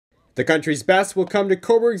The country's best will come to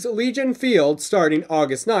Cobourg's Legion Field starting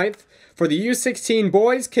August 9th for the U16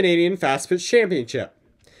 Boys Canadian Fast Pitch Championship.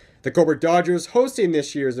 The Cobourg Dodgers hosting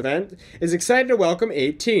this year's event is excited to welcome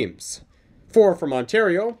 8 teams. 4 from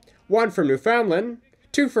Ontario, 1 from Newfoundland,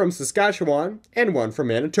 2 from Saskatchewan, and 1 from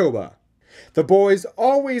Manitoba. The boys,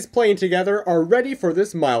 always playing together, are ready for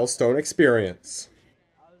this milestone experience.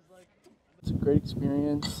 It's a great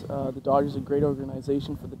experience. The Dodgers are a great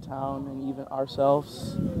organization for the town and even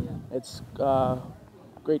ourselves. It's a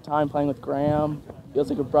great time playing with Graham. Feels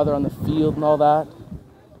like a brother on the field and all that.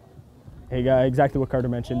 Hey, exactly what Carter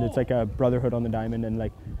mentioned. It's like a brotherhood on the diamond, and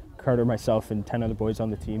like Carter, myself, and 10 other boys on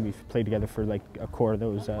the team, we've played together for like a core of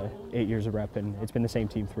those 8 years of rep, and it's been the same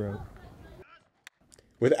team throughout.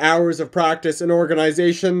 With hours of practice and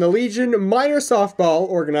organization, the Legion minor softball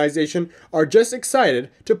organization are just excited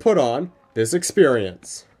to put on this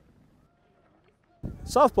experience.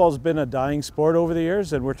 Softball's been a dying sport over the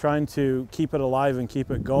years, and we're trying to keep it alive and keep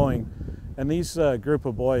it going. And these group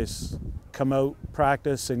of boys come out,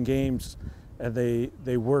 practice and games, and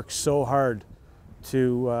they work so hard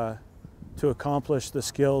to accomplish the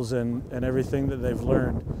skills and everything that they've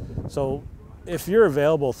learned. So if you're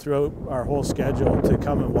available throughout our whole schedule to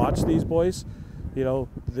come and watch these boys, you know,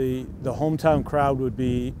 the hometown crowd would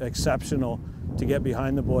be exceptional to get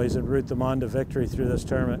behind the boys and root them on to victory through this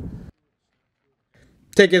tournament.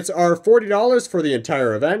 Tickets are $40 for the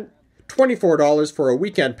entire event, $24 for a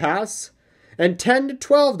weekend pass, and $10 to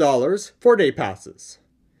 $12 for day passes.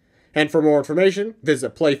 And for more information,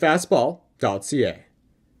 visit playfastball.ca.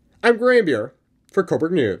 I'm Graham Buer for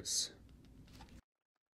Cobourg News.